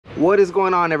What is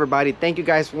going on, everybody? Thank you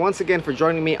guys once again for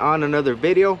joining me on another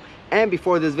video. And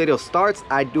before this video starts,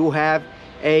 I do have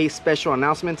a special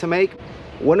announcement to make.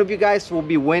 One of you guys will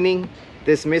be winning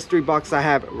this mystery box I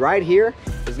have right here.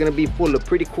 It's gonna be full of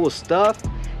pretty cool stuff,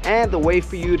 and the way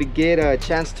for you to get a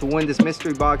chance to win this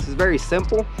mystery box is very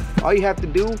simple. All you have to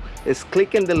do is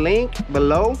click in the link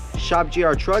below, shop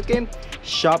GR Trucking,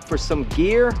 shop for some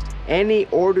gear. Any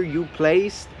order you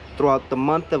place throughout the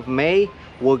month of May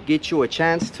will get you a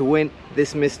chance to win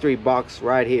this mystery box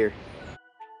right here.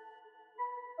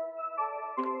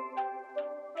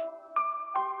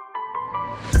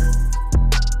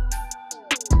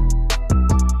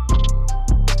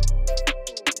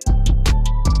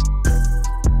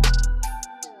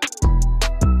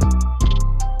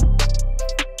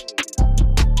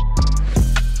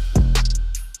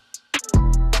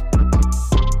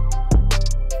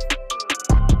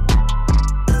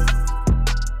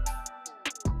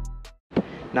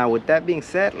 Now with that being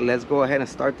said, let's go ahead and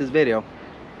start this video.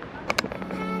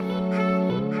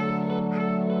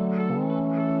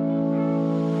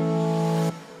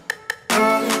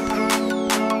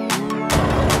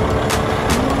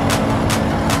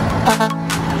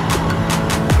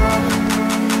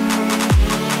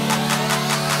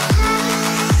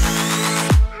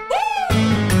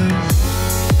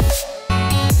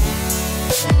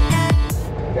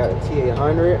 Got a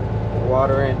T800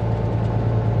 water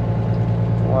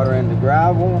in the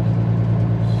gravel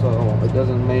so it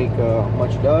doesn't make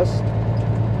much dust.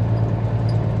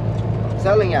 I'm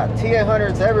telling you,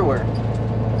 T800s everywhere.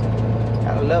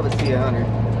 Gotta love a T800.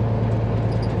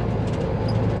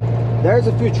 There's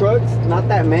a few trucks, not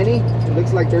that many. It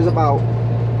looks like there's about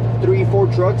 3-4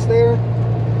 trucks there.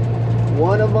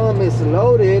 One of them is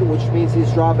loaded, which means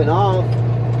he's dropping off.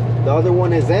 The other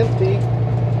one is empty.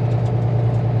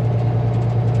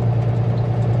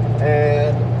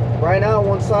 And right now,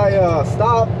 once I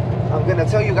stop, I'm gonna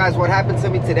tell you guys what happened to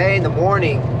me today in the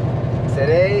morning.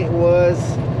 Today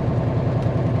was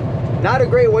not a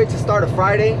great way to start a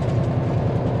Friday,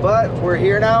 but we're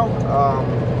here now.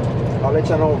 I'll let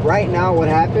y'all know right now what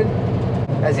happened.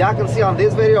 As y'all can see on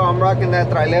this video, I'm rocking that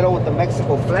trailero with the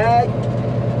Mexico flag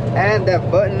and that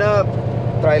button-up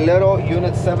trailero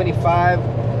Unit 75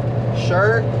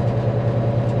 shirt.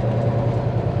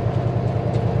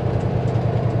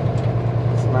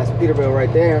 Nice Peterbilt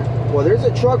right there. Well, there's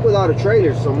a truck without a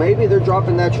trailer, so maybe they're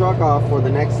dropping that truck off for the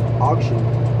next auction.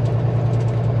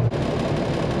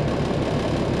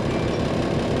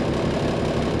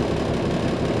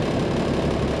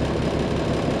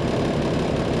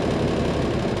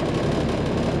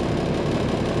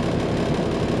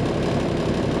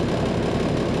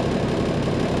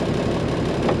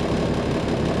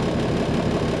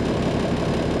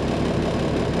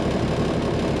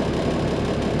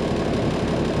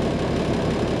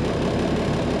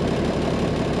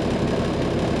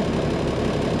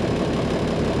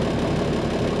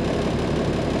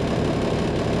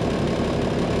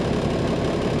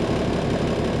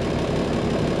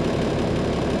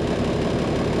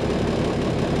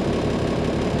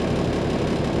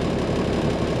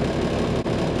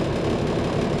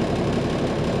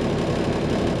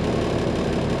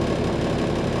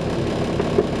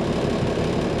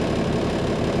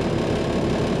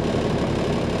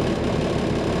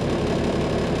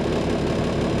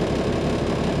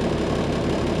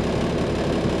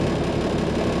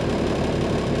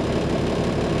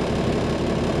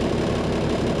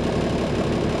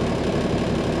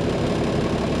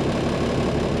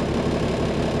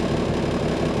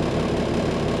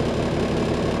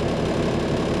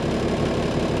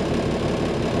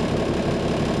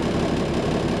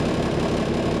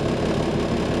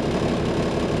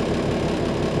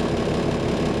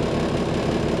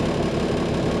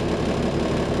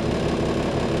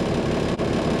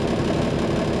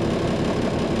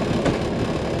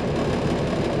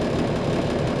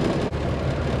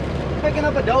 Picking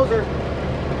up a Dozer.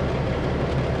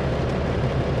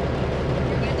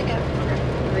 You're good to go.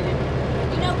 Thank you.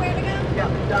 You know where to go?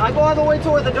 Yeah, I go all the way to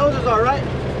where the Dozers are, right?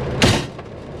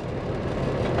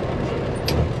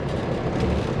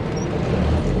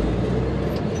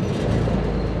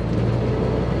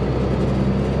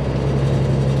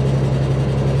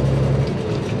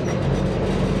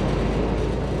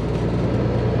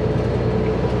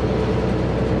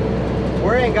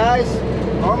 We're in, guys.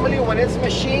 Normally when it's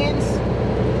machines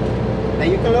that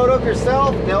you can load up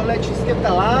yourself, they'll let you skip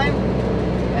the line,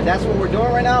 and that's what we're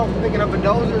doing right now. We're picking up a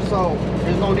Dozer, so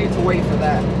there's no need to wait for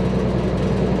that.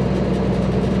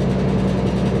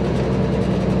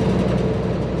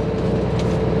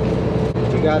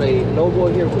 We got a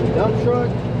Lowboy here for the dump truck.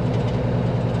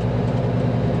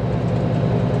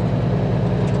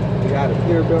 Got a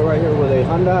Peterbilt right here with a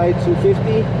Hyundai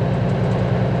 250. A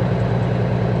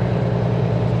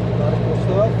lot of cool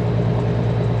stuff.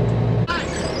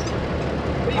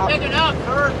 What are you picking up,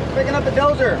 sir? Picking up the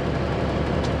Dozer.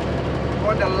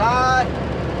 Going to lot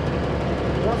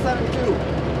 172.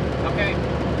 Okay.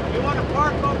 You want to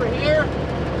park over here?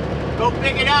 Go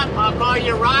pick it up. I'll call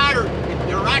you a ride, or if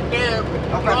you're right there.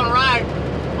 If you're on a ride,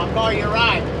 I'll call you a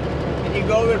ride. And you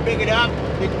go over and pick it up,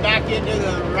 get back into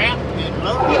the ramp and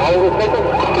load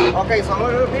it. Okay, so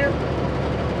load it up here?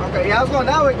 Okay, yeah, I was going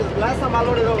that way because last time I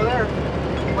loaded over there.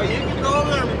 Well, you can go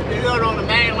over there and do it on the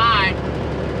main line.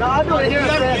 No, I'll do it here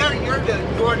instead. You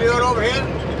want to do it over here?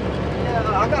 Yeah,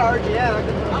 I got RGN.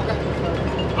 Okay.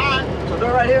 All right. So do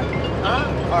it right here?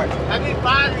 Uh-huh. All right. That'd be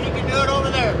fine, or you can do it over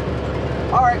there.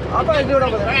 All right, I'll probably do it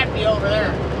over there. Crafty over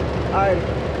there. All right.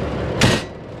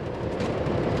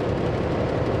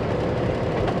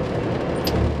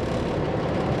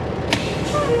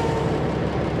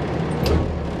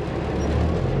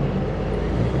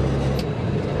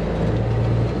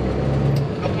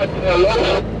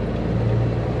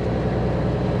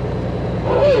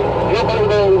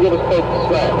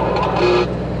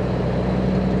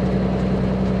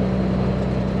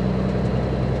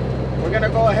 We're gonna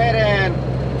go ahead and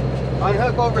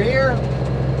unhook over here.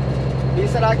 He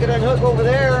said I could unhook over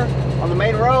there on the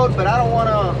main road, but I don't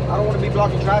wanna be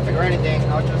blocking traffic or anything.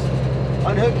 I'll just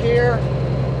unhook here,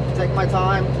 take my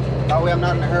time. That way I'm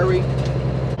not in a hurry.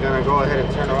 Gonna go ahead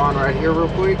and turn it on right here real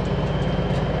quick.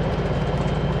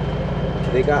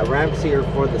 They got ramps here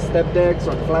for the step decks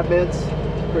or the flatbeds.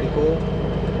 It's pretty cool.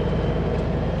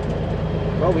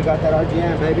 Well, we got that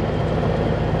RGM, baby.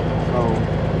 So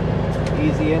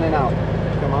easy in and out.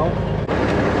 Come on.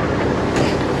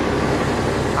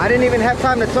 I didn't even have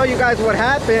time to tell you guys what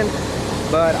happened,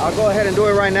 but I'll go ahead and do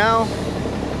it right now.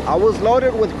 I was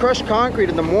loaded with crushed concrete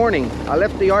in the morning. I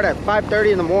left the yard at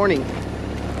 5:30 in the morning.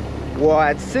 Well,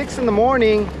 at 6 in the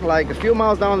morning, like a few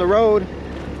miles down the road,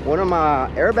 one of my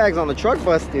airbags on the truck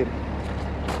busted.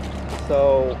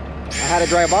 So I had to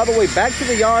drive all the way back to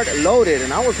the yard loaded,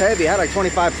 and I was heavy. I had like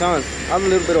 25 tons. I was a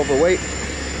little bit overweight.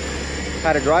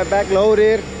 Had to drive back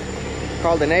loaded.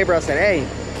 Called the neighbor. I said, hey,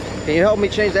 can you help me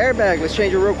change the airbag? Let's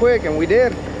change it real quick. And we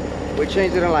did. We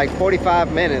changed it in like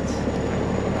 45 minutes.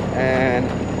 And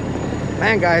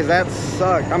man, guys, that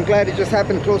sucked. I'm glad it just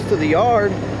happened close to the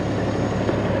yard.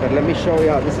 But let me show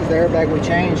y'all. This is the airbag we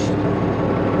changed.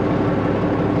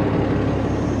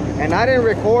 And I didn't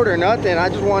record or nothing. I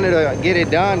just wanted to get it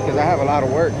done because I have a lot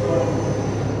of work.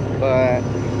 But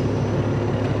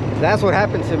that's what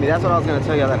happened to me. That's what I was going to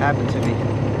tell you that happened to me.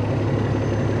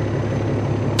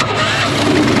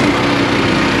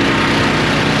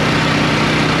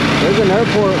 There's an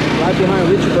airport right behind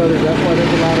Richie Brothers. That's why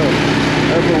there's a lot of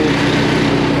airplanes.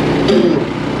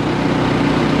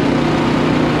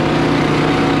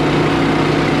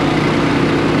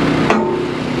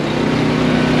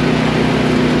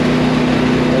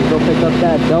 Let's go pick up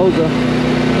that Dozer.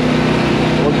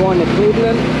 We're going to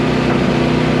Cleveland.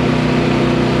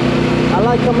 I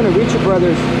like coming to Richie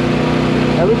Brothers.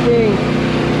 Everything,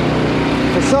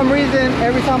 for some reason,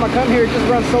 every time I come here, it just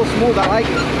runs so smooth. I like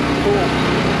it. Cool.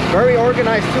 Very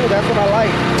organized too, that's what I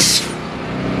like.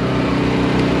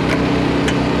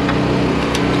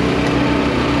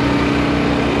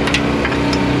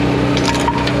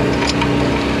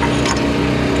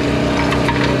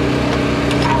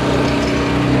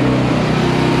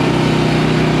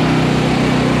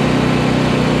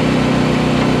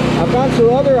 I've gone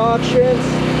to other auctions,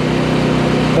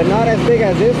 but not as big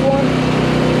as this one.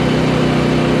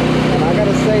 And I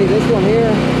gotta say, this one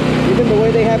here, even the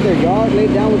way they have their yard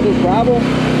laid down with this gravel,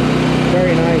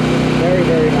 very nice. Very,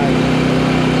 very nice.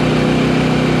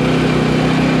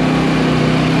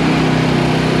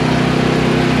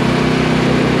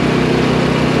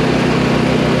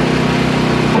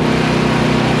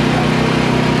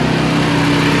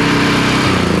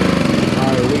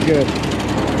 Alright, we good.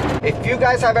 If you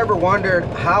guys have ever wondered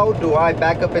how do I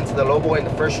back up into the Lowboy in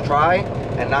the first try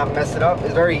and not mess it up,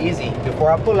 it's very easy. Before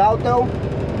I pull out though,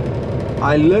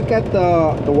 I look at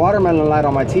the watermelon light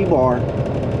on my T-bar.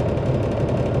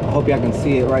 I hope y'all can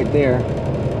see it right there.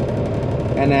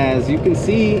 And as you can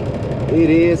see,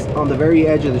 it is on the very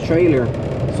edge of the trailer.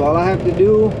 So all I have to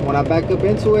do when I back up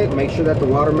into it, make sure that the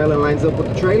watermelon lines up with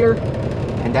the trailer,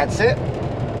 and that's it.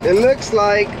 It looks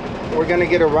like we're gonna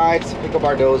get a ride to pick up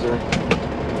our Dozer.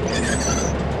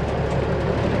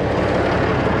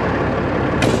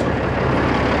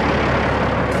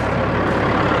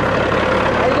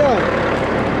 How you doing?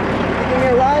 Give me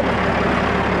a ride?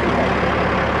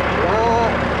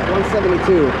 Lot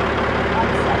 172.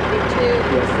 172.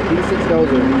 Yes, the D6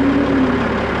 Dozer.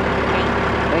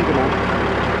 Thank you, man.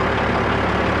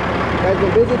 You guys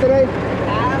been busy today?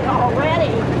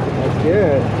 Already. That's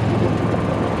good.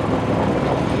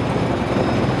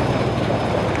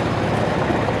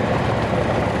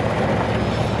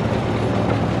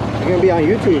 You're gonna be on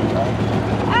YouTube.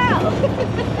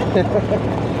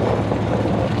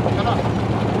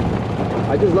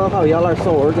 I just love how y'all are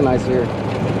so organized here. The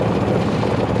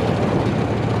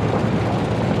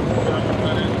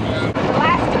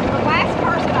last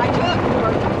person I took for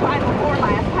the final four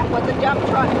last was a dump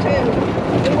truck too.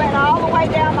 We went all the way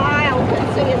down the aisle,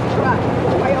 couldn't see his truck. It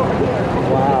was way over here.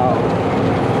 Wow.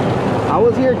 I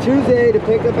was here Tuesday to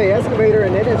pick up a excavator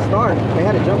and it didn't start. They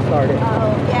had to jump start it.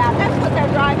 Oh yeah, that's what they're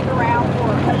driving around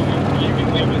for.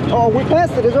 Oh, we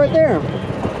passed it. It's right there.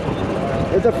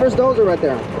 It's the first dozer right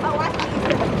there. Oh, I thought you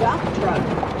said a dump truck.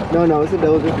 No, it's a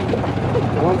dozer.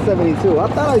 172. I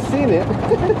thought I seen it.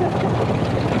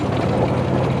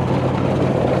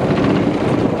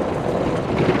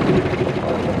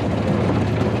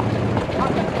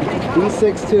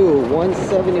 D62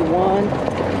 171.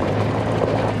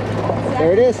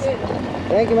 There it is.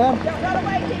 Thank you, ma'am. Don't run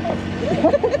away, people.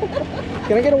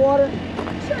 Can I get a water?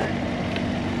 Sure.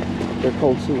 They're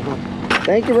cold too, huh?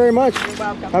 Thank you very much. You're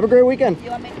welcome. Have a great weekend. You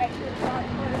want me to make sure it's on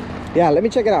first? Yeah, let me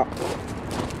check it out.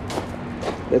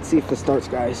 Let's see if it starts,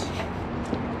 guys.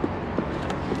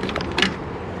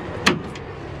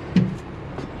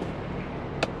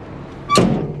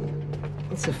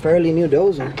 It's a fairly new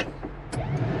dozer.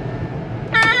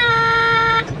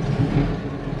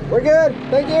 We're good,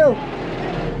 thank you.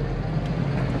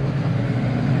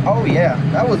 Oh yeah,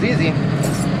 that was easy.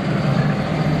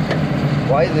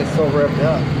 Why is it so revved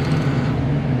up?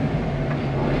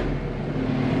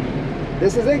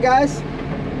 This is it, guys.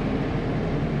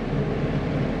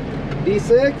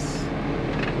 D6.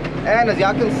 And as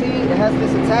y'all can see, it has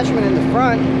this attachment in the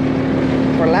front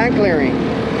for land clearing.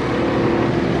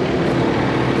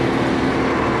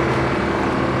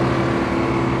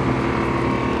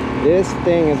 This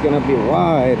thing is gonna be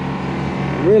wide,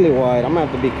 really wide. I'm gonna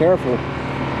have to be careful,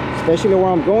 especially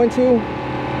where I'm going to.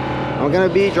 I'm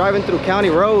gonna be driving through county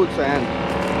roads and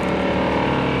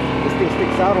this thing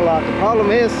sticks out a lot. The problem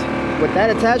is with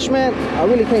that attachment, I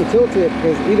really can't tilt it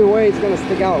because either way it's gonna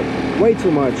stick out way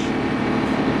too much.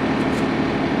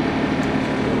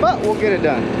 But we'll get it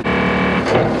done.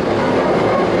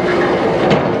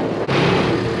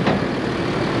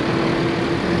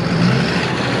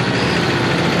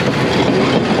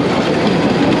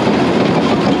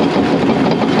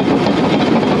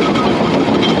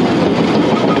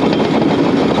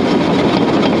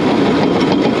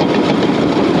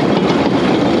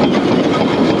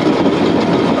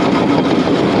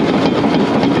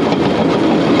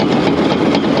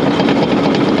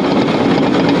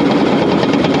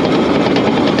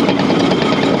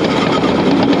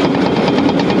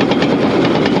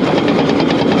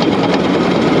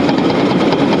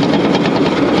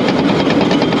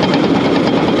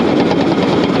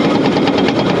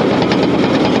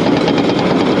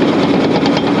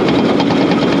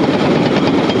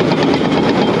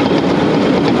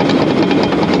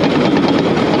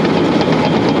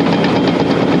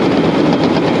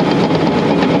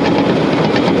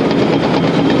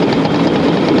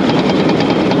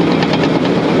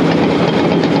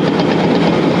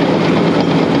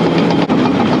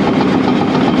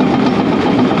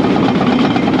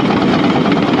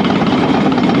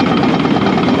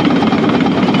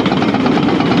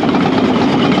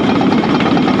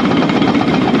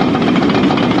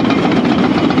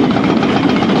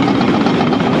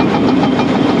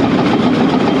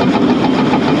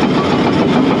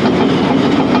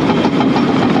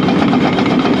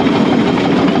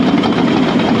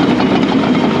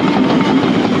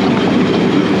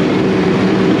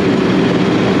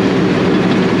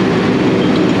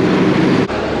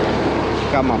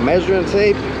 Got my measuring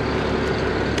tape.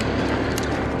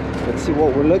 Let's see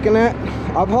what we're looking at.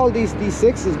 I've hauled these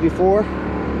D6s before,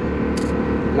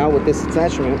 not with this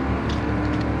attachment.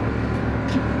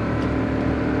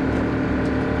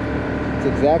 It's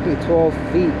exactly 12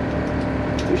 feet.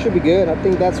 We should be good. I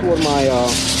think that's what my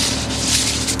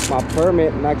my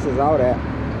permit maxes out at.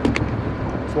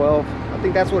 12. I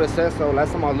think that's what it says. So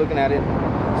last time I was looking at it,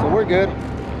 so we're good.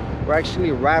 We're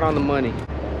actually right on the money.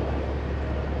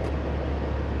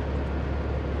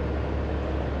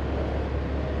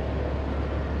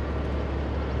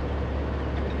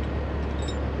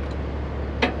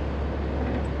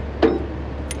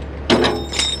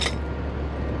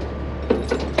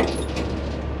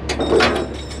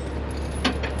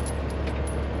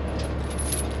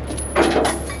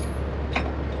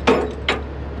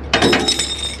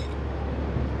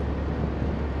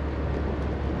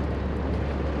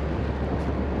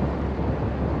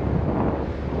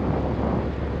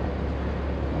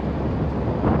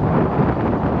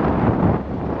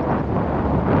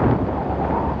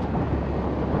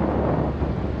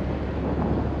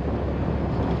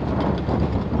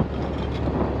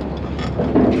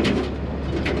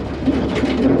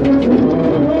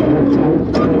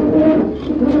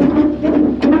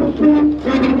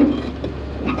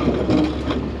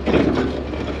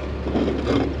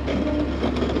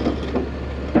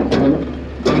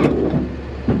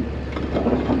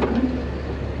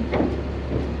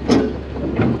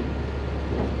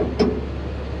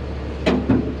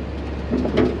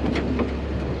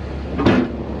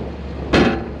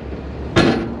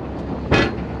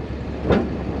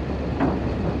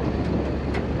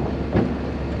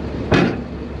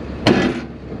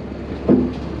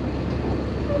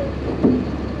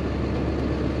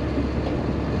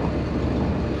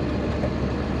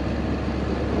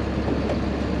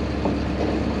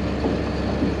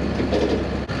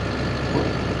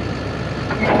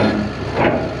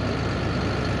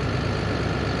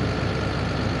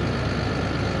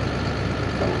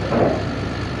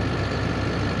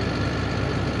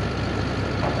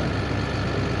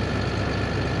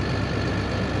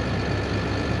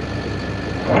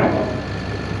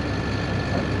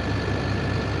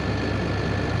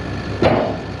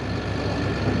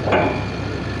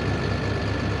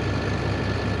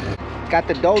 got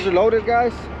the dozer loaded,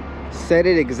 guys. Set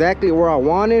it exactly where I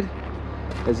wanted.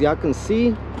 As y'all can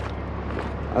see,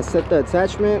 I set the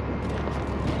attachment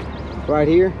right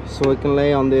here so it can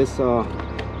lay on this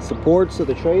supports of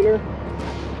the trailer,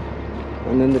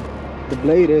 and then the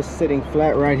blade is sitting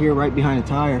flat right here, right behind the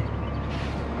tire.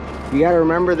 You got to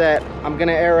remember that I'm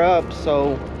gonna air up,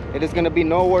 so it is gonna be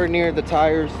nowhere near the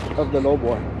tires of the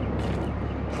Lowboy,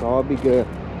 so I'll be good.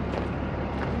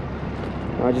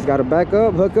 I just got to back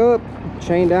up, hook up,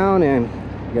 chain down, and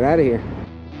get out of here.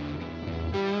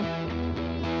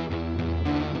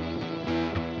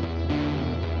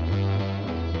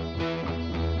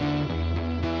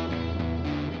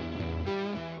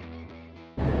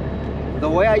 The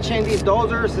way I chain these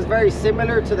dozers is very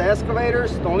similar to the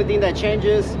excavators. The only thing that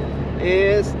changes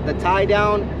is the tie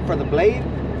down for the blade,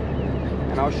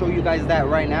 and I'll show you guys that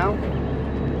right now.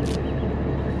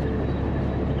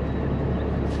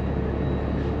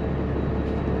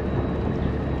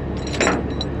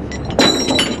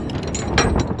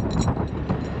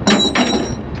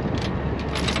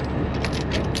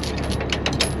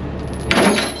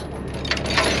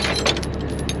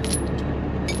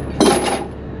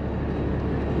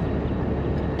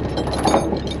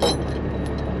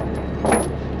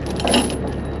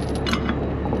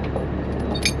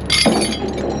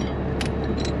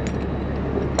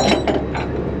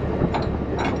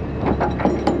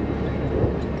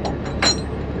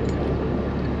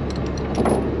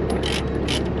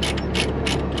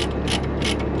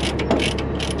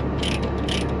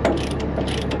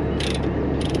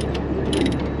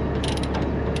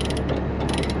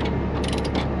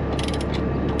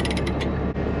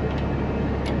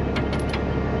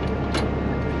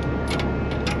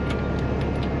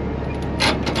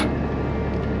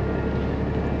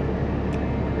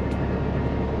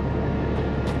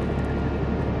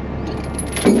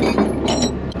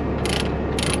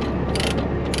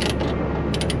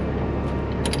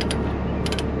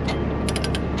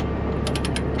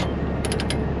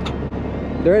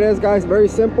 There it is, guys. Very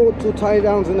simple. 2 tie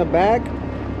downs in the back,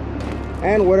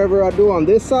 and whatever I do on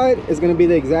this side is going to be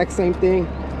the exact same thing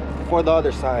for the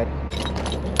other side.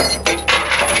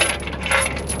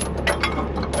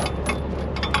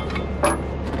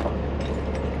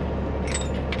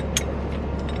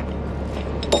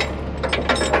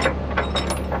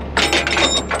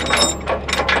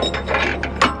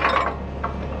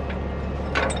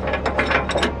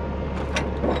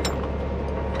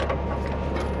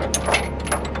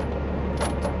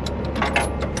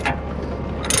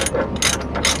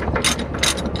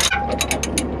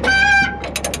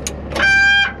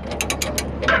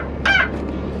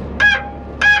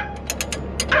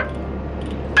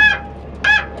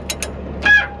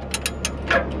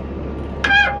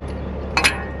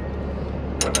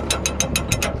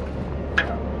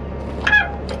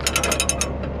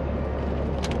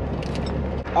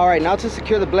 All right, now to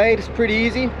secure the blade, it's pretty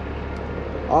easy.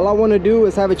 All I want to do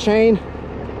is have a chain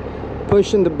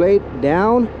pushing the blade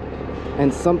down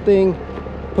and something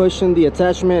pushing the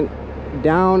attachment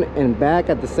down and back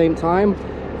at the same time.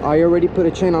 I already put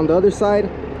a chain on the other side.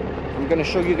 I'm going to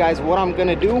show you guys what I'm going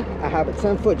to do. I have a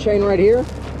 10-foot chain right here.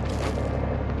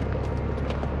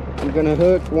 I'm going to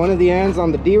hook one of the ends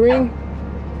on the D-ring,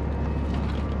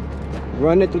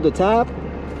 run it through the top,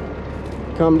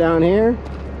 come down here,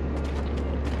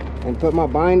 and put my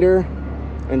binder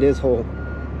in this hole,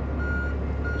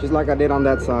 just like I did on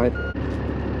that side.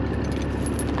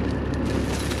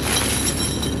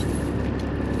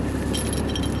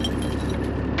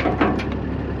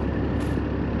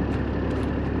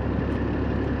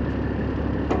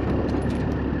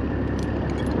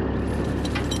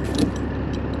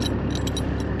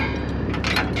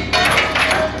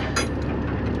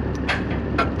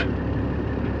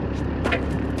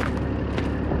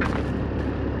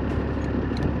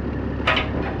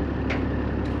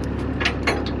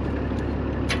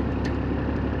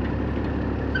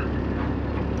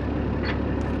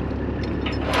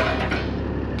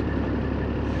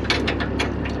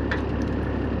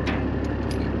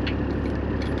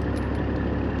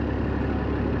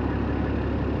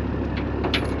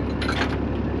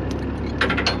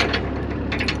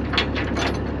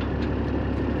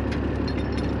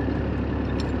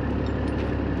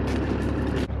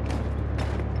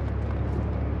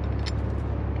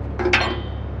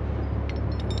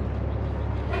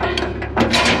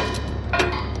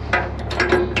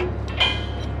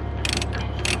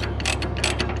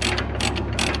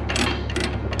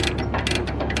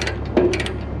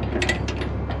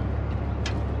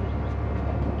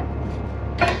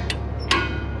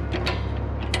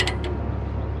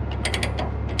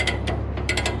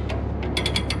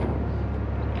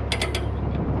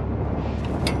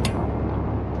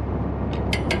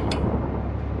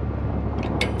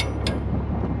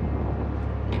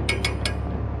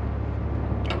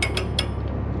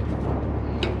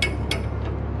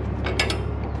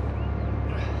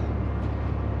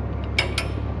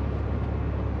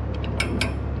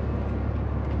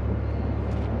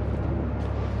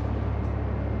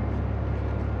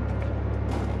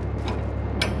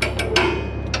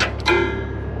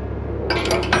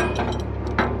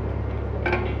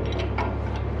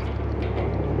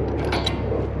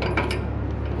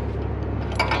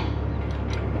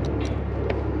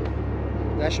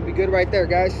 be good right there,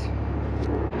 guys.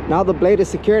 Now the blade is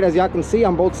secured, as y'all can see,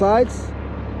 on both sides.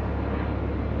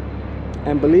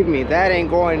 And believe me, that ain't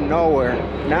going nowhere.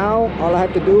 Now all I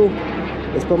have to do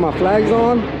is put my flags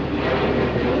on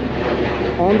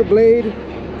the blade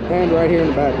and right here in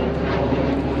the back.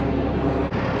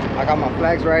 I got my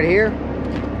flags right here.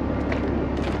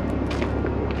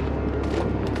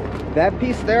 That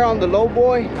piece there on the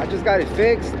Lowboy, I just got it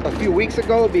fixed a few weeks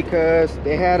ago because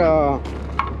they had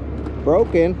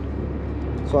broken.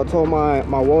 So I told my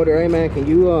welder, hey man, can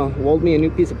you weld me a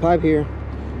new piece of pipe here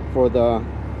for the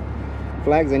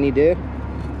flags? And he did.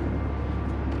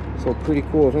 So pretty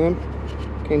cool of him.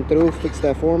 Came through, fixed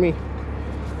that for me.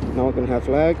 Now we're gonna have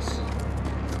flags.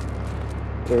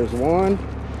 There's one.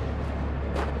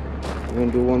 I'm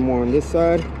gonna do one more on this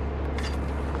side.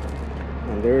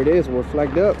 And there it is, we're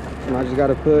flagged up. And I just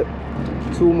gotta put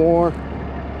two more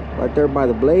right there by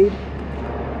the blade.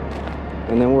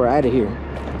 And then we're out of here.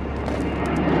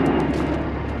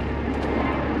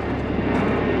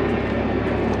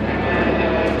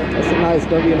 That's a nice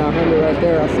W900 right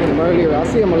there. I seen him earlier. I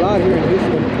see him a lot here in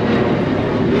Houston.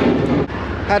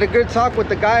 Had a good talk with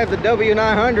the guy of the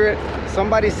W900.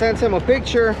 Somebody sent him a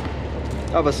picture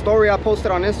of a story I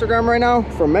posted on Instagram right now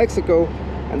from Mexico.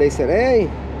 And they said, hey,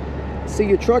 see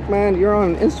your truck, man, you're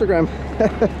on Instagram.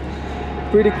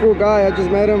 Pretty cool guy. I just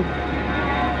met him.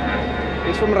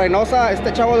 He's from Reynosa.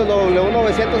 Este chavo de W900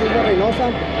 es de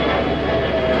Reynosa.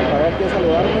 Para ver quién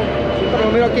saludarme. Siempre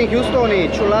lo miro aquí en Houston y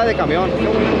chulada de camión. Qué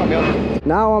bonito camión.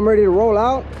 Now I'm ready to roll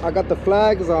out. I got the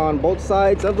flags on both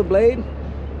sides of the blade.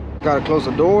 Gotta close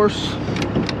the doors.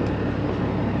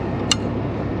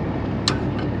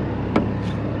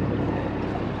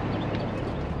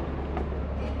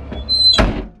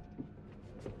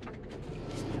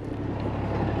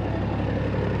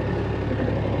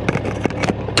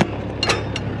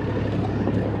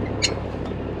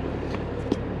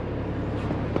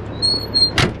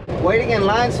 Waiting in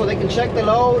line so they can check the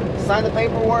load, sign the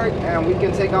paperwork, and we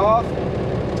can take off.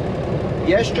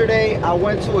 Yesterday I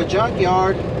went to a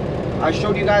junkyard. I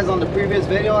showed you guys on the previous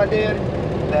video I did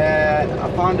that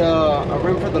I found a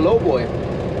rim for the Lowboy.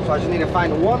 So I just need to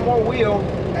find one more wheel,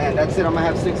 and that's it. I'm gonna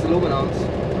have 6 aluminums.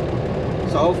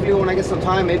 So hopefully when I get some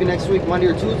time, maybe next week, Monday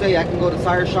or Tuesday, I can go to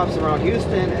tire shops around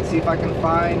Houston and see if I can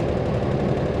find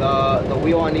the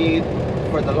wheel I need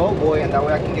for the Lowboy, and that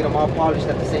way I can get them all polished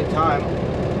at the same time.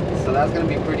 So that's gonna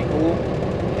be pretty cool.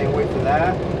 Can't wait for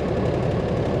that.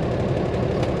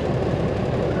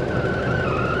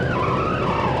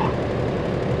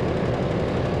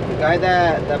 The guy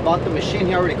that bought the machine,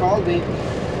 he already called me.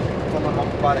 Told him I'm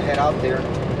about to head out there.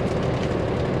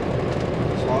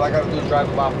 So all I gotta do is drive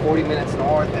about 40 minutes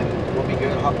north and we'll be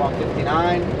good. Hop on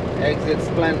 59, exit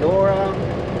Splendora,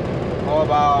 go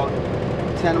about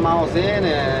 10 miles in,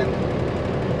 and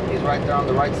he's right there on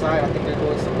the right side. I think they're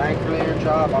doing some night clearing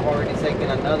job. I've already taken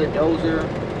another dozer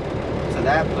to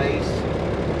that place.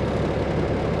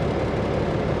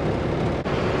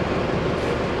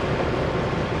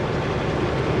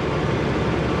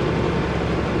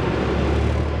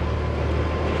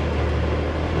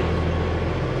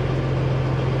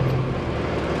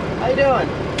 How you doing?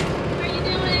 How are you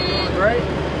doing? Doing great.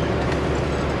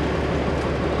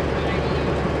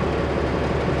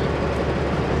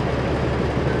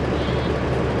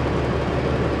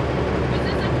 Is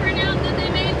this a printout that they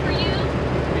made for you?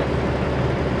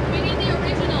 We need the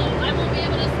original. I won't be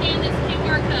able to scan this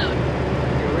QR code.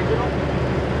 The original?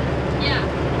 Yeah,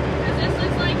 because this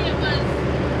looks like it was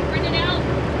printed out.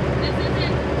 This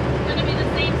isn't going to be the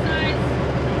same size.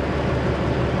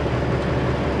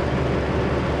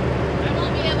 I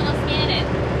won't be able to scan it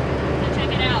to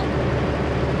check it out.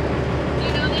 Do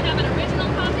you know they have an original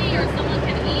copy, or someone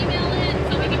can email it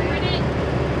so we can print it?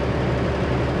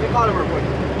 Let me call him real quick.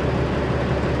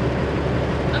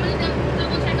 I'm going to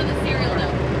double check on the serial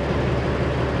though.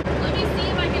 Let me see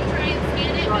if I can try and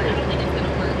scan it, but I don't think it's going to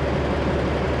work.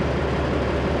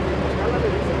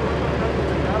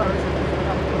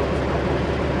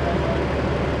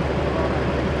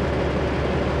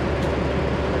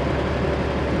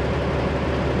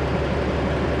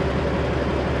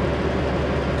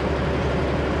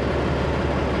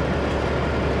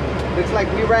 Looks like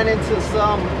we ran into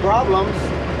some problems.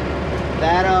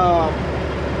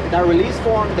 That release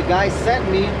form the guy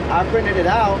sent me, I printed it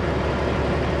out.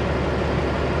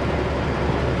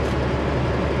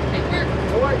 It worked.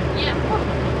 It worked. Yeah.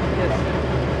 Yes.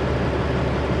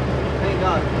 Thank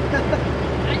God.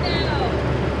 I know.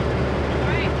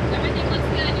 Alright, everything looks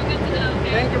good. You're good to go,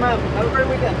 okay? Thank you, ma'am. Have a great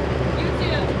weekend. You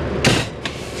too.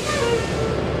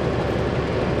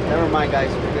 Never mind, guys.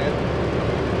 We're good.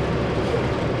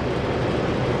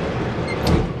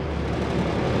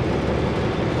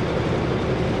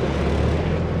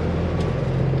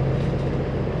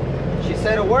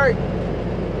 let it work.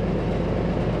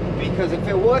 Because if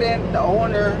it wouldn't, the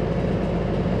owner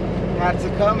had to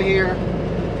come here,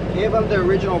 give them the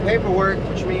original paperwork,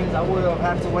 which means I would have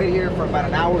had to wait here for about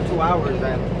an hour, 2 hours,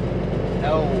 and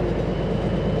no,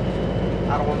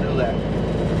 I don't want to do that.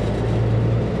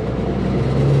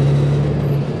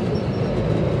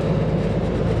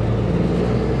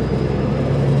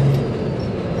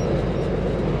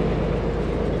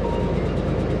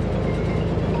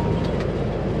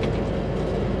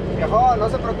 Viejo, no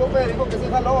se preocupe, dijo que sí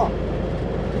jaló.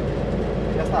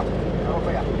 Ya está, vamos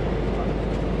para allá.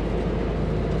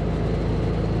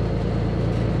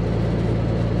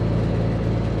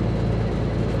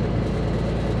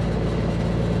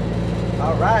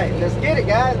 All right, let's get it,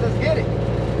 guys. Let's get it.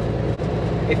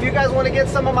 If you guys want to get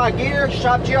some of my gear,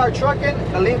 shop GR Trucking.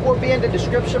 The link will be in the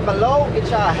description below. Get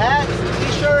y'all hats,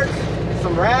 t-shirts,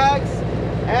 some rags,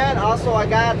 and also I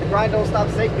got the Grind Don't Stop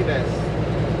safety vest.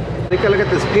 Take a look at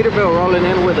this Peterbilt rolling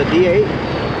in with a D8.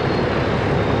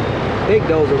 Big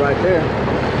dozer right there.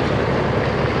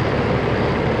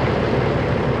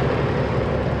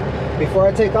 Before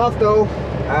I take off though,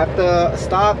 I have to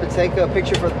stop and take a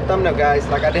picture for the thumbnail, guys,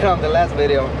 like I did on the last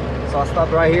video. So I'll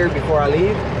stop right here before I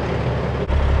leave.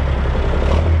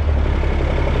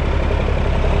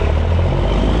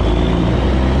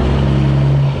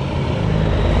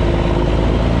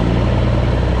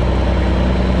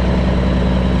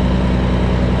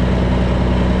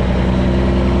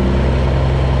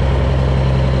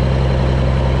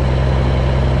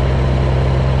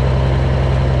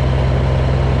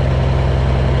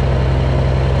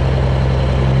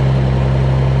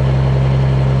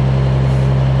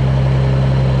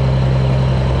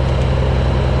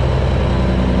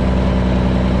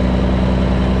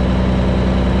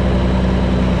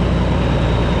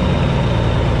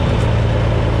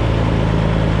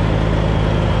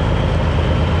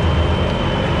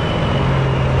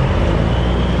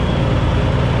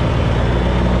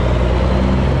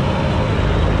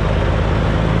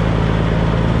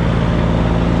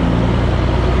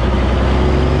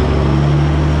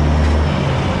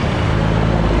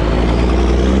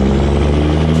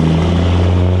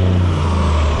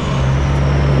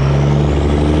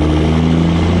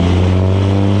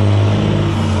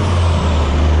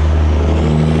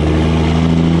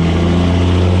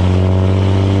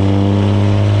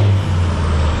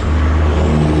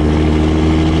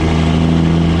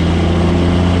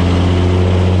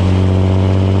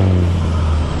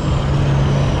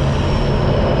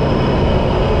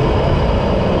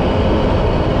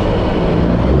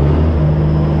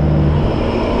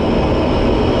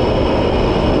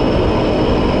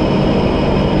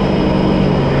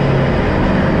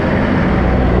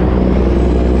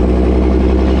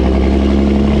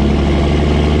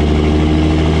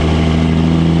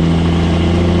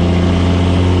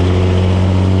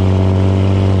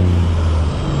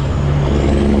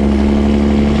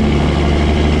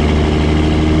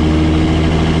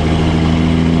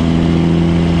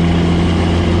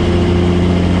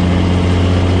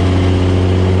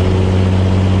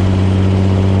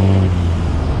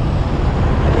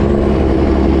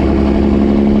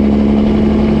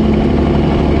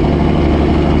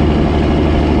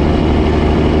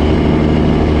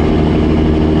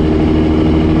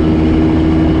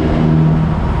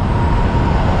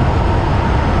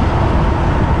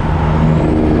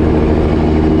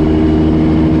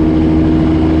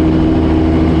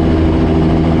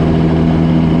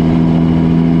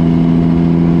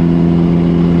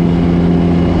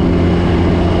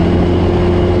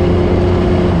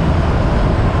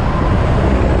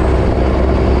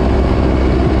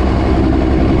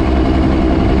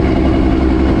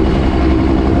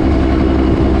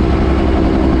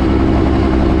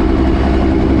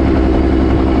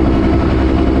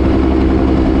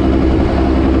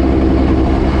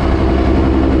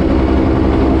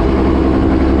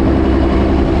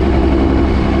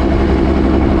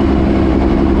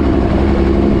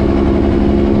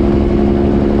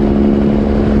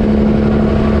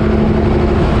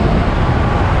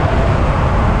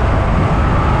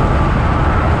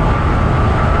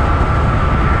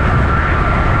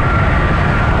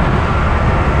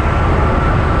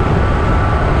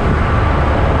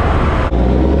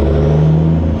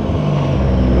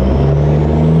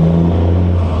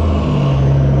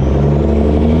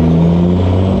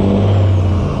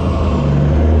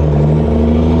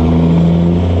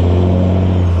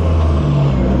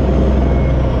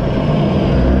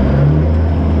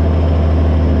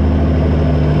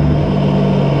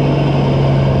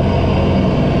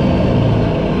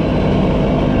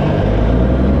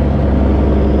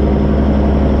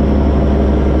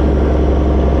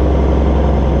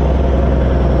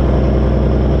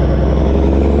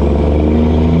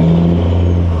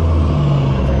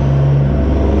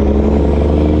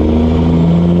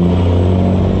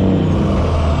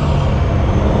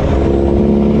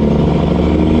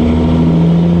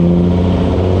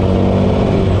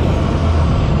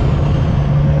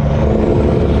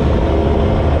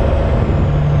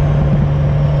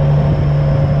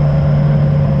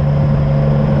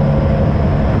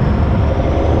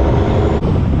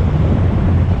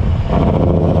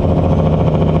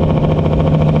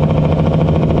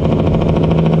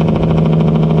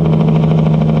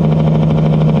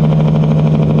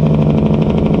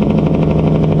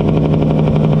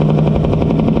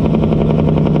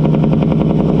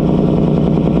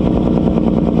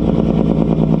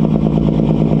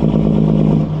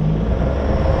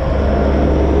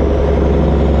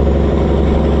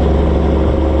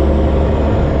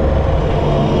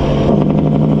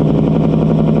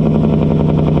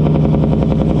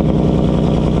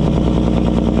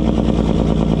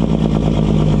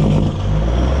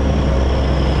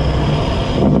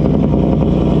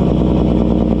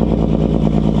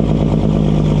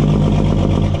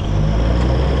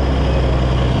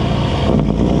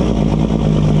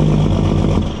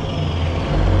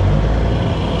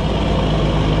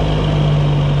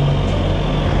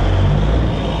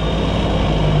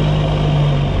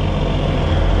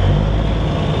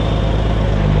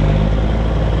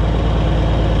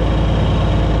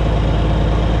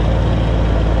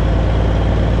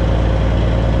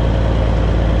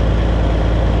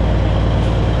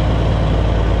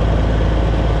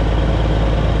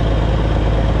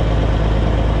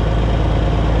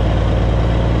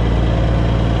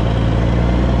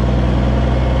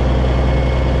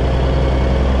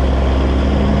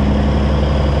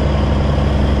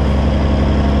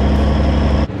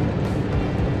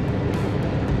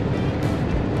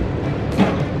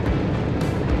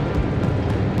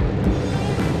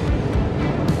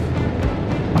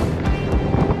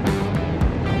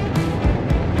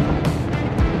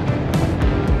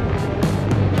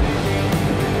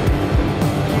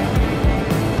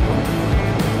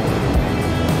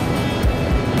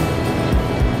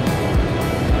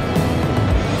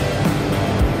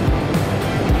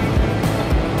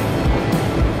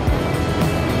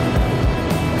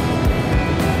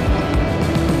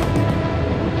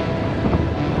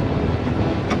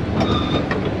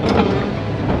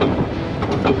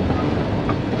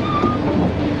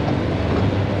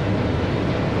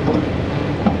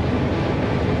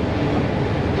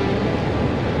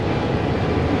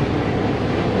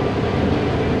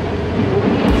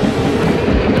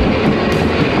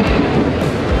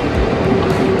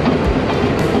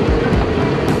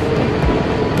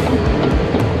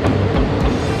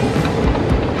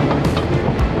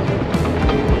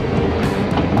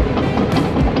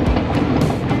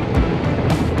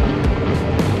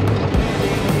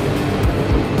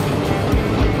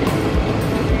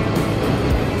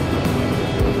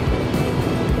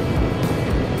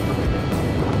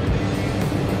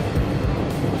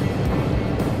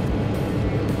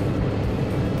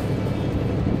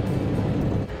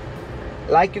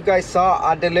 like you guys saw,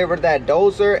 I delivered that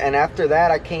dozer, and after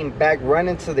that I came back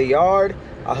running to the yard.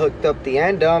 I hooked up the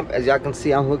end dump. As y'all can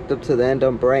see, I'm hooked up to the end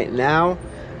dump right now.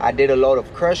 I did a load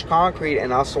of crushed concrete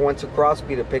and also went to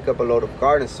Crosby to pick up a load of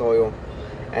garden soil.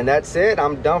 And that's it.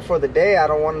 I'm done for the day. I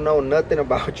don't want to know nothing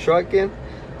about trucking.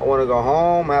 I want to go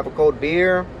home, have a cold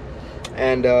beer.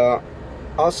 And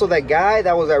also that guy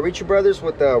that was at Ritchie Brothers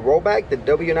with the rollback, the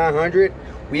W900,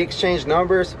 we exchanged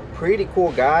numbers. Pretty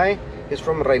cool guy. He's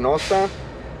from Reynosa.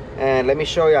 And let me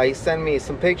show you, he sent me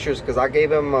some pictures because I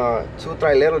gave him 2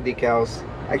 Trailero decals.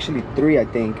 Actually 3, I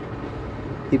think.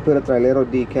 He put a Trailero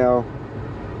decal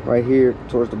right here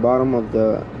towards the bottom of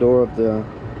the door of the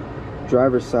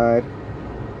driver's side.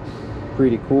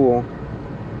 Pretty cool.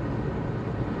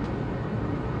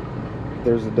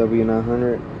 There's a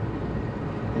W900.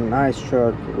 Nice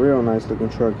truck, real nice looking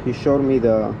truck. He showed me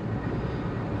the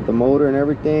motor and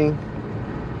everything.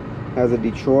 Has a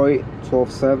Detroit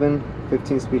 12.7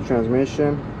 15-speed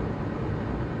transmission.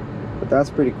 But that's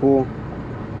pretty cool.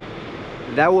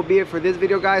 That will be it for this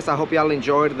video, guys. I hope y'all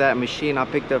enjoyed that machine I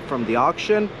picked up from the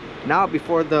auction. Now,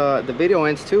 before the video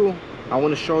ends too, I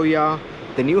want to show y'all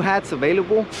the new hats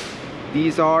available.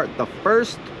 These are the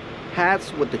first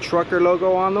hats with the trucker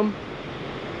logo on them.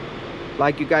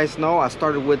 Like you guys know, I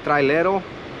started with Trailero,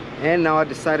 and now I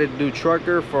decided to do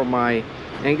trucker for my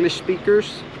English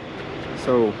speakers.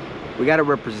 So we got to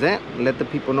represent and let the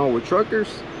people know we're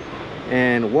truckers.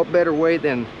 And what better way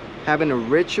than having a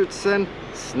Richardson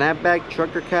snapback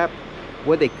trucker cap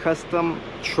with a custom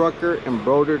trucker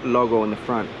embroidered logo in the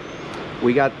front.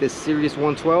 We got this Series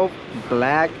 112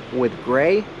 black with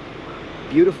gray.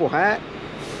 Beautiful hat.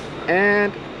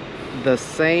 And the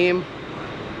same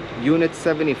Unit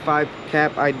 75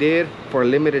 cap I did for a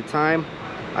limited time.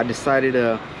 I decided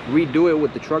to redo it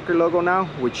with the trucker logo now,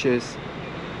 which is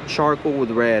charcoal with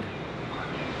red.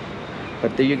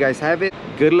 But there you guys have it.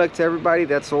 Good luck to everybody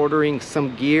that's ordering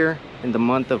some gear in the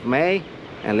month of May,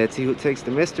 and let's see who takes the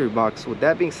mystery box. With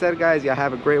that being said, guys, y'all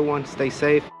have a great one. Stay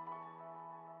safe,